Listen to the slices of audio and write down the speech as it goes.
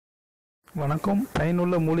வணக்கம்.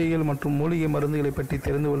 பயனுள்ள மூலிகைகள் மற்றும் மூலிகை மருந்துகளை பற்றி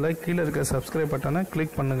தெரிந்து கொள்ள கீழே இருக்க சப்ஸ்கிரைப் பட்டனை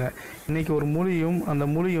கிளிக் பண்ணுங்கள். இன்றைக்கி ஒரு மூலிகையும் அந்த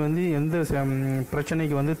மூலிகை எந்த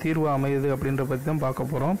பிரச்சனைக்கு தீர்வு அமையுது அப்படின்ற பற்றி தான் பார்க்க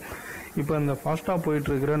போகிறோம். இப்போ இந்த ஃபாஸ்ட்டாக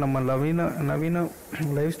போயிட்டுருக்கிற நம்ம நவீன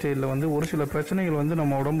லைஃப் ஸ்டைலில் ஒரு சில பிரச்சனைகள்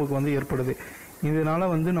நம்ம உடம்புக்கு ஏற்படுது. இதனால்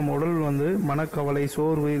நம்ம உடல் மனக்கவலை,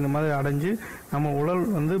 சோர்வு இந்த மாதிரி அடைஞ்சு நம்ம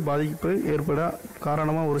உடல் பாதிப்பு ஏற்பட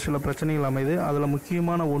காரணமாக ஒரு சில பிரச்சனைகள் அமையுது. அதில்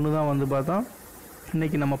முக்கியமான ஒன்று தான் பார்த்தா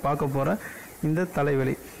இன்றைக்கி நம்ம பார்க்க போகிற இந்த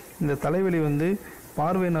தலைவலி. இந்த தலைவலி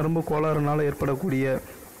பார்வை நரம்பு கோளாறுனால் ஏற்படக்கூடிய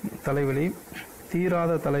தலைவலி,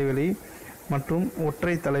 தீராத தலைவலி மற்றும்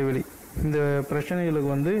ஒற்றை தலைவலி. இந்த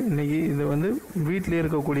பிரச்சனைகளுக்கு இன்றைக்கி இது வீட்டிலே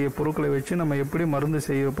இருக்கக்கூடிய பொருட்களை வச்சு நம்ம எப்படி மருந்து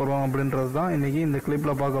செய்ய போகிறோம் அப்படின்றது தான் இன்றைக்கி இந்த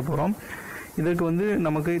கிளிப்பில் பார்க்க போகிறோம். இதுக்கு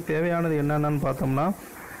நமக்கு தேவையானது என்னென்னு பார்த்தோம்னா,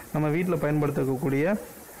 நம்ம வீட்டில் பயன்படுத்தக்கூடிய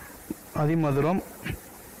அதிமதுரம்,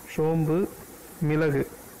 சோம்பு, மிளகு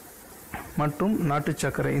மற்றும் நாட்டு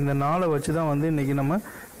சர்க்கரை, இந்த 4 வச்சு தான் இன்றைக்கி நம்ம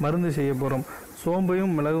மருந்து செய்ய போகிறோம்.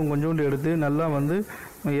 சோம்பையும் மிளகும் கொஞ்சோண்டு எடுத்து நல்லா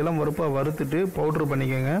இளம் வறுப்பாக வறுத்துட்டு பவுட்ரு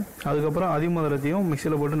பண்ணிக்கோங்க. அதுக்கப்புறம் அதிமதுரத்தையும்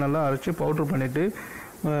மிக்சியில் போட்டு நல்லா அரைச்சி பவுட்ரு பண்ணிவிட்டு,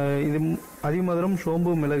 இது அதிமதுரம்,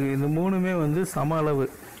 சோம்பு, மிளகு இந்த 3மே சம அளவு.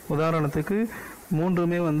 உதாரணத்துக்கு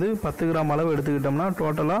 3மே 10 கிராம் அளவு எடுத்துக்கிட்டோம்னா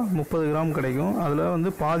டோட்டலாக 30 கிராம் கிடைக்கும்.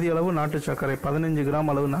 அதில் பாதி அளவு நாட்டு சர்க்கரை, 15 கிராம்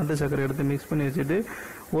அளவு நாட்டு சர்க்கரை எடுத்து மிக்ஸ் பண்ணி வச்சுட்டு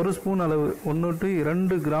 1 ஸ்பூன் அளவு 1 to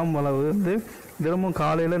 2 கிராம் அளவு தினமும்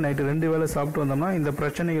காலையில் நைட்டு 2 வேளை சாப்பிட்டு வந்தோம்னா இந்த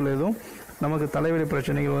பிரச்சனைகள் எதுவும் நமக்கு தலைவலி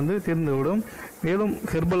பிரச்சனைகள் தீர்ந்து விடும். மேலும்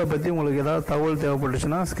ஹெர்பலை பற்றி உங்களுக்கு ஏதாவது தகவல்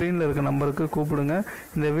தேவைப்பட்டுச்சுன்னா ஸ்க்ரீனில் இருக்க நம்பருக்கு கூப்பிடுங்க.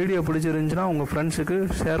 இந்த வீடியோ பிடிச்சிருந்துச்சுன்னா உங்கள் ஃப்ரெண்ட்ஸுக்கு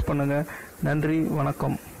ஷேர் பண்ணுங்கள். நன்றி,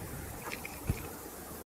 வணக்கம்.